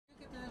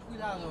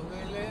cuidado,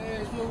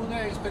 es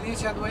una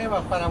experiencia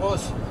nueva para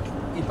vos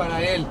y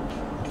para él.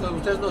 Entonces,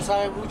 ustedes no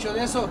saben mucho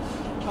de eso,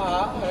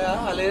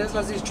 a leer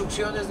las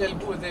instrucciones del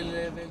caso.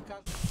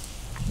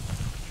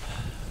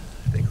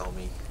 They call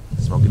me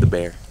Smokey the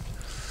Bear,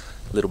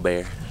 Little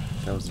Bear.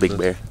 That was Big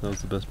Bear. That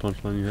was the best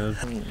punchline you had.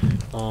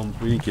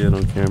 We didn't get it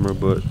on camera,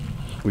 but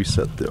we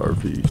set the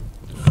RV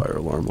fire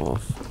alarm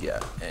off. Yeah.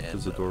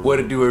 And what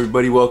it do,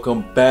 everybody?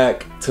 Welcome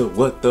back to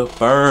What the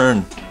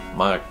Burn.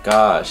 My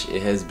gosh,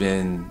 it's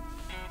been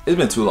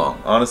too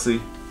long.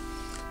 Honestly,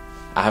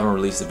 I haven't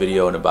released a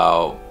video in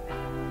about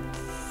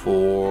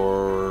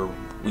 4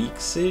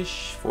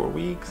 weeks-ish, 4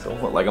 weeks,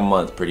 like a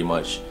month pretty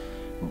much.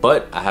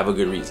 But I have a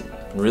good reason.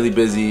 I'm really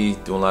busy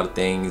doing a lot of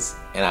things,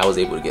 and I was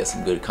able to get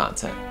some good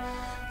content.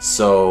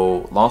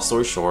 So, long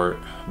story short,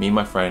 me and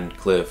my friend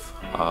Cliff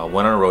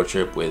went on a road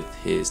trip with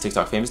his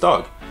TikTok famous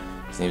dog.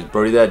 His name is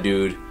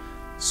Brodiethatdood.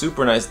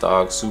 Super nice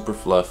dog, super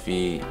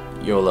fluffy.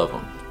 You'll love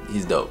him.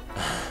 He's dope.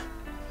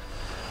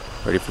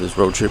 ready for this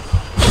road trip.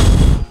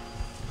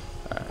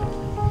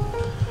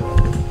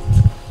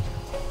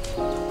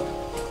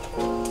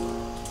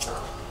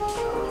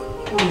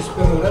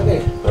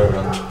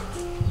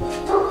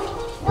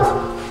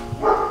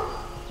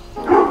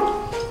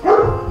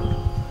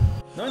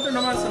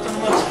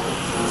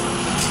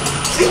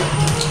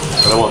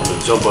 I don't want to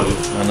jump on you.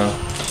 I know.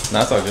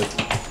 Nah, it's all good.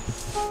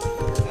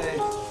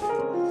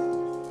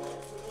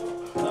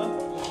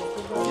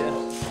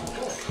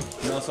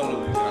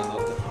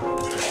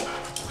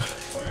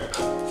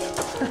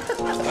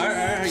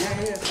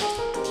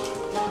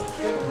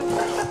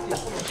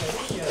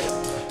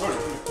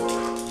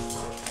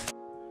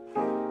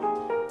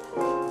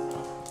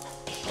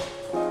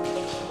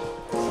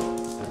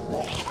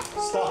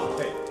 Stop,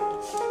 hey.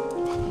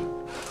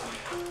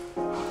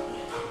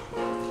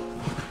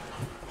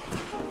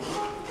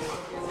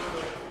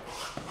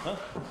 Huh?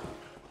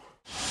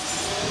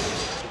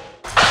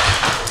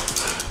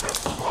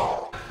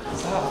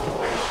 Stop.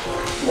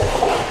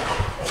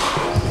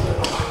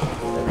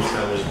 Every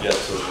time we get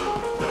to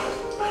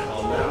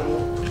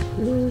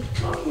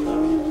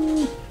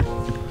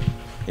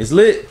It's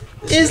lit.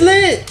 It's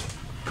lit.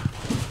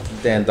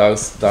 Damn,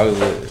 dog's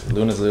lit.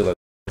 Luna's lit. Like,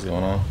 what's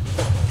going on?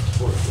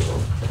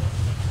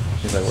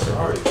 She's like,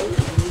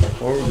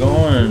 where we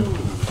going?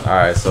 All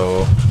right,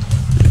 so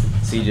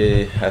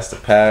CJ has to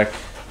pack.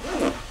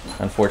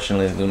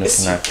 Unfortunately, Luna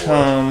cannot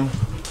come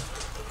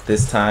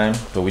this time,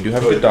 but we do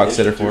have a good dog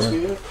sitter for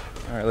her.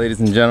 All right,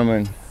 ladies and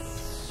gentlemen,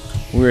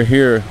 we're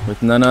here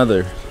with none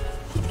other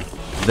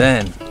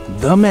than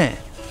the man,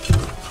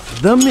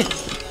 the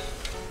myth,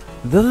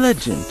 the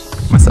legend,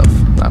 myself.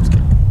 No, I'm just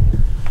kidding.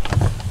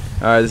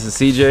 All right, this is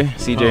CJ.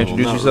 CJ,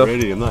 introduce yourself.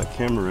 Ready. I'm not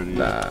camera ready.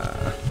 Nah.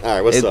 All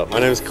right, what's up? My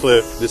name is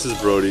Cliff. This is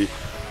Brody.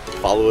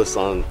 Follow us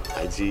on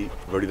IG,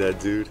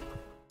 Brodiethatdood.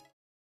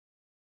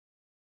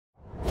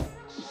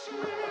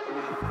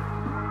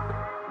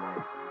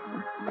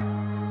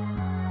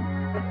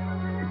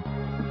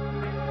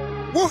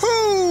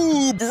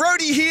 Woohoo!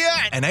 Brody here!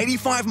 And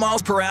 85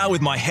 miles per hour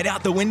with my head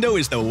out the window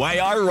is the way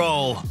I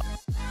roll.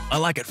 I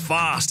like it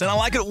fast and I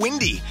like it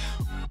windy.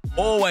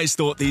 Always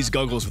thought these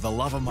goggles were the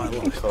love of my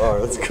life. Car,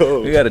 let's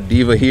go. We got a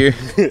diva here.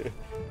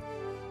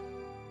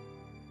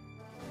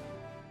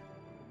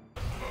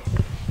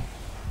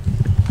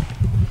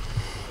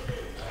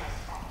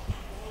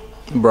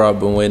 Bro, I've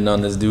been waiting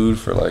on this dude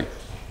for like,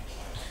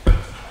 I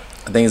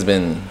think it's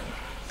been,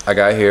 I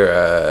got here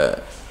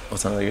at,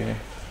 what time did I get here?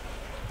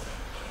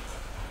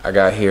 I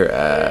got here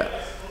at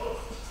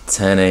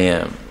 10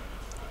 a.m.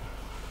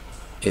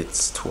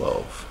 It's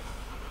 12.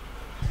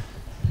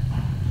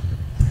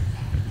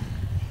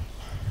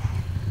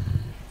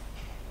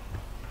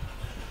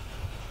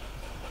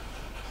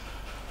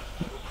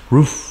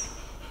 Roof.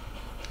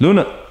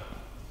 Luna.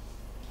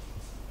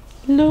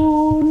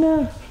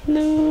 Luna.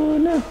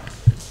 Luna.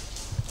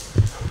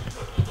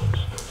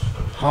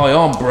 Hi,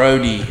 I'm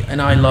Brody,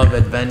 and I love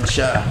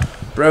adventure.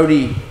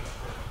 Brody,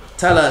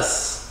 tell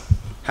us,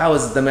 how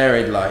is the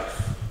married life?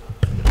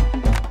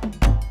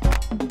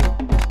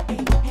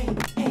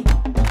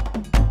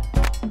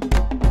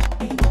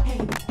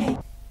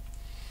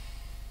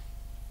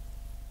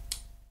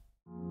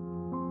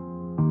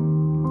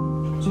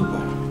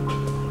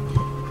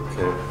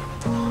 Okay.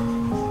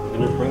 I'm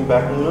gonna bring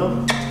back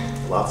Luna.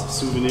 Lots of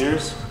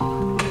souvenirs.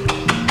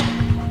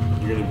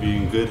 You're gonna be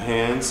in good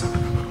hands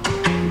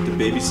with the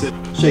babysitter.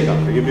 Shake up.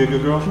 Are you gonna be a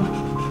good girl?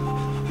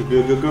 You be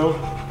a good girl?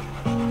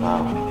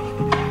 Wow.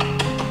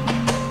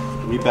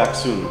 We'll be back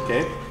soon,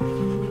 okay?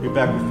 We'll be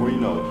back before you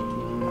know it.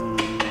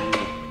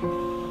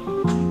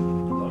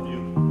 Love you.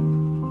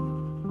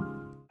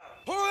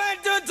 Who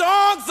let the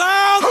dogs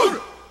out?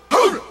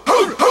 Who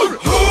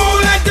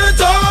let the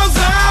dogs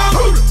out?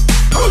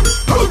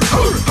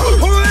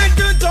 Who let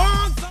the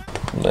dogs out?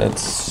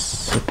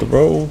 Let's hit the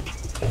road.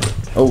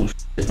 Oh,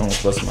 shit,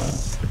 almost bust my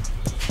ass.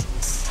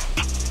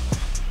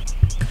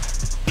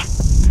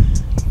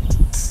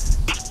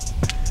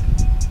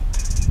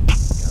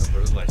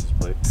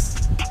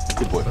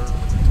 Good boy.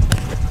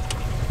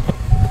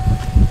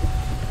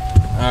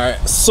 Alright,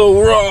 So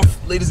we're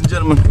off, ladies and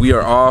gentlemen. We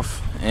are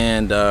off,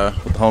 and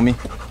with the homie,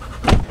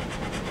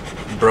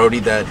 Brody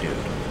that dude.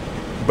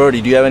 Brody,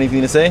 do you have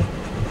anything to say?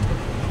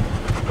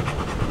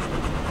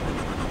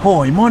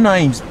 Hi, my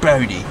name's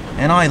Brody,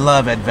 and I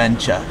love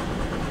adventure.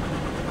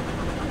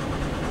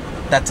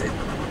 That's it.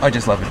 I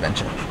just love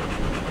adventure.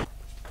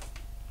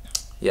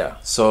 Yeah,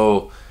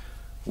 so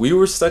we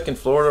were stuck in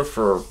Florida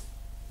for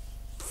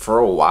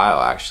a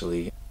while,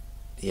 actually.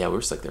 Yeah, we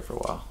were stuck there for a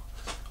while.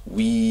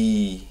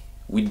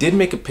 We did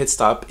make a pit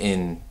stop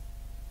in...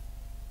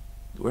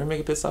 Where did we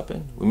make a pit stop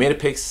in? We made a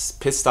pit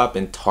stop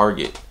in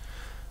Target.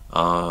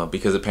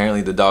 Because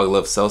apparently the dog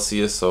loves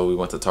Celsius, so we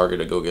went to Target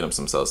to go get him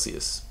some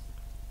Celsius.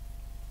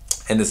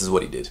 And this is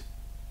what he did.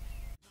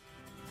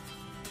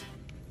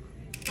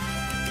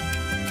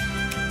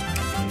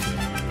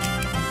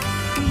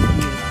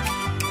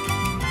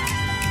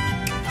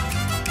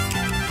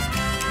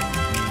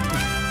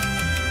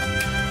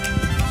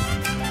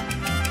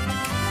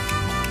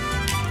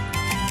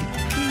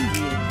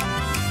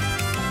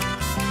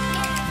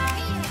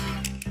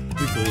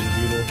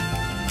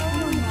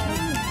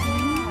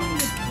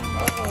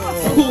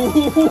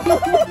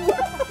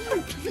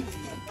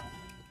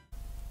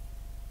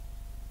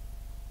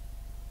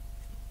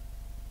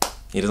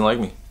 He doesn't like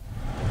me.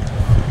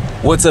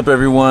 What's up,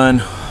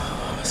 everyone?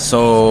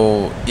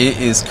 So it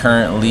is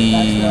currently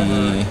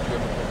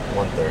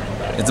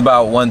 1:30. It's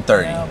about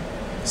 1:30.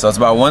 So it's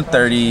about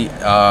 1:30.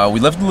 We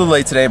left a little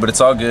late today, but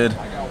it's all good.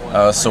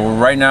 So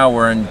right now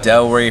we're in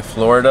Delray,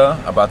 Florida,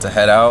 about to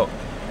head out,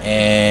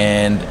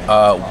 and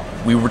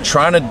we were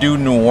trying to do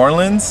New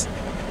Orleans,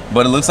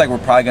 but it looks like we're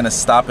probably gonna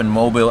stop in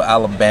Mobile,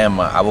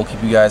 Alabama. I will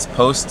keep you guys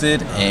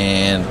posted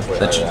and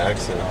let you.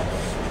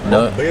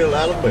 No, Mobile,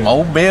 Alabama.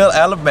 Mobile,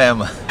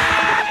 Alabama.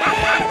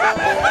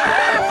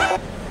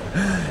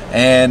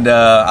 And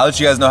I'll let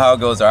you guys know how it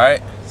goes, all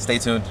right? Stay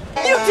tuned.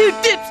 You two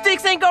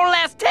dipsticks ain't gonna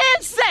last 10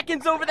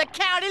 seconds over the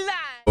county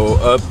line. So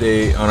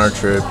update on our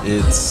trip,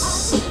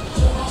 it's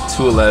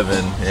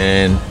 2:11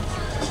 and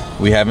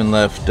we haven't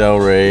left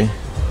Delray,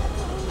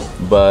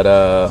 but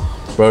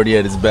Brody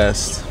at his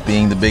best,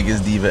 being the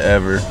biggest diva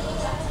ever,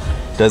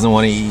 doesn't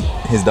want to eat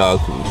his dog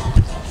food.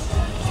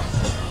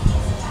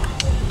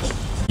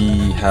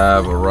 We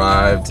have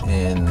arrived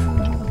in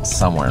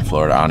somewhere in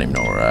Florida. I don't even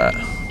know where we're at.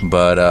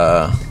 But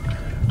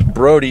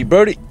Brody,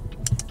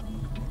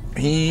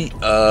 he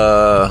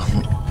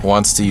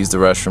wants to use the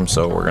restroom,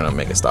 so we're gonna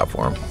make a stop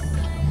for him.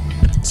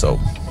 So,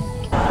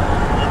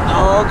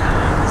 dog,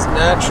 his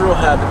natural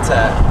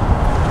habitat.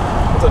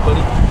 What's up,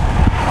 buddy?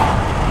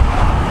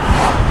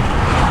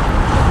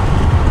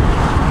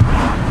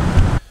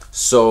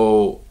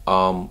 So,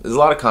 there's a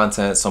lot of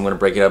content, so I'm gonna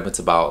break it up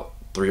into about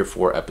 3 or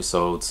 4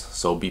 episodes,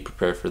 so be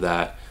prepared for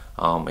that.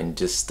 And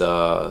just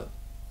I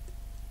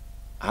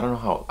don't know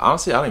how,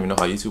 honestly I don't even know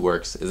how YouTube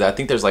works. I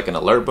think there's like an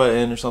alert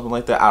button or something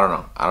like that. I don't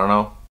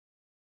know.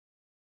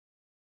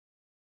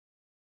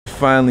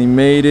 Finally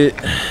made it.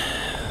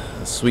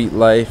 The sweet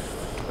life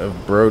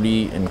of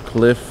Brody and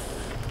Cliff.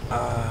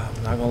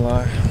 I'm not gonna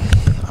lie,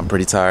 I'm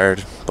pretty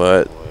tired,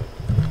 but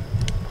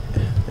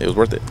it was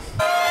worth it.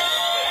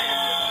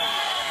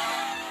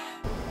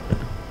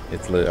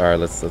 It's lit. All right,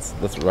 let's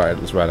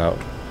ride out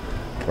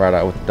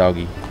with the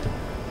doggy.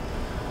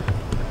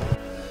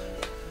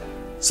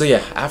 So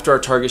yeah, after our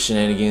Target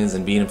shenanigans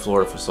and being in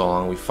Florida for so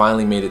long, we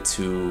finally made it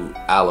to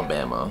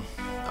Alabama,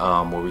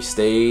 where we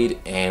stayed,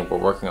 and we're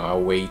working our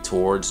way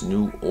towards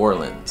New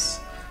Orleans,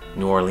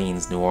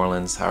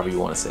 however you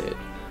want to say it.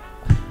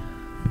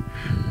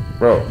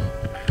 Bro,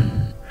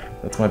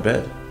 that's my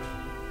bed.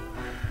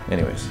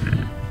 Anyways,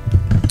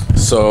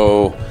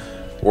 so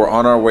we're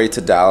on our way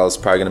to Dallas,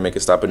 probably gonna make a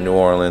stop in New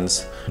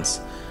Orleans.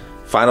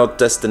 Final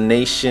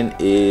destination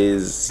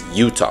is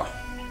Utah.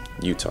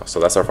 So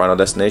that's our final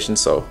destination,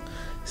 so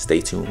stay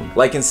tuned.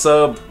 Like and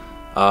sub,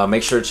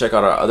 make sure to check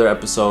out our other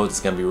episodes. It's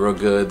gonna be real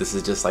good. This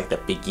is just like the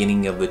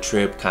beginning of the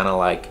trip, kind of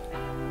like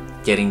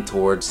getting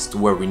towards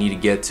where we need to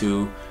get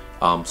to.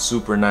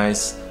 Super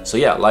nice. So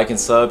yeah, like and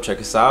sub,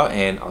 check us out,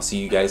 and I'll see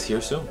you guys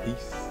here soon.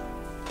 Peace.